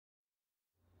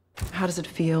How does it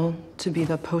feel to be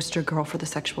the poster girl for the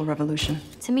sexual revolution?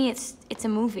 To me, it's a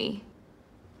movie.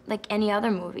 Like any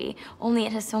other movie, only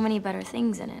it has so many better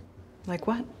things in it. Like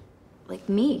what? Like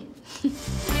me.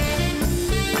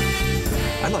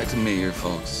 I'd like to meet your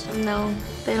folks. No,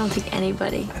 they don't think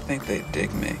anybody. I think they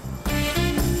dig me.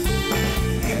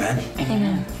 Amen.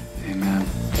 Amen. Amen.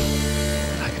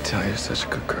 I can tell you're such a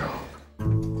good girl.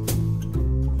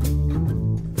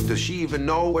 Does she even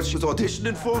know what she was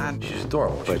auditioning for? She's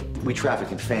adorable, but we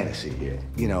traffic in fantasy here.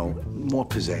 You know, more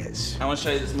pizzazz. I want to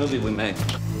show you this movie we made.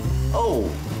 Oh,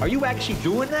 are you actually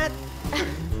doing that?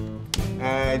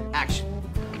 And action.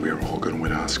 We're all gonna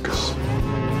win Oscars.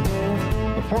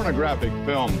 The pornographic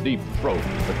film Deep Throat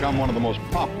has become one of the most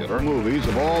popular movies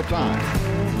of all time.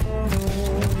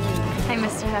 Hi,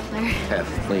 Mr. Hefner. Hef,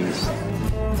 please.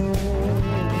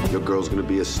 Your girl's gonna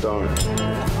be a star.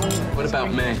 What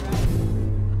about me?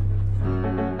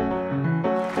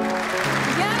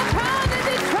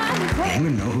 I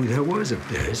don't even know who that was up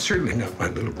there. It's certainly not my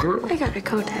little girl. I gotta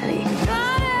go, Daddy.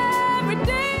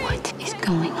 What is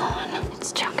going on?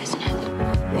 It's Chuck, isn't it?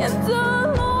 It's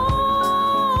a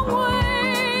long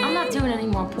way. I'm not doing any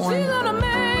more porn.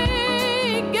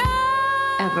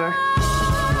 Ever.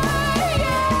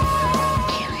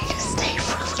 Can I just stay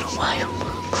for a little while,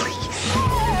 please?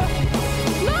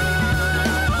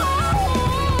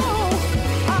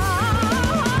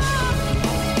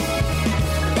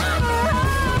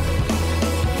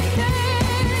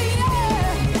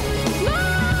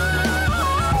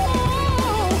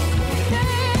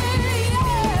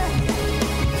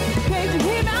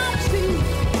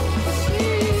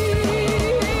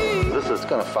 It's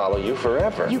gonna follow you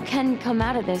forever. You can come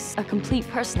out of this a complete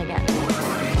person again.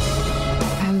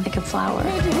 I'm like a flower.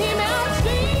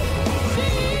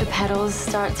 The petals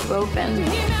start to open.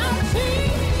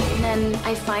 And then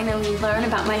I finally learn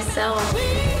about myself.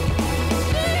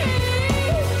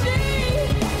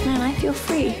 Man, I feel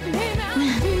free.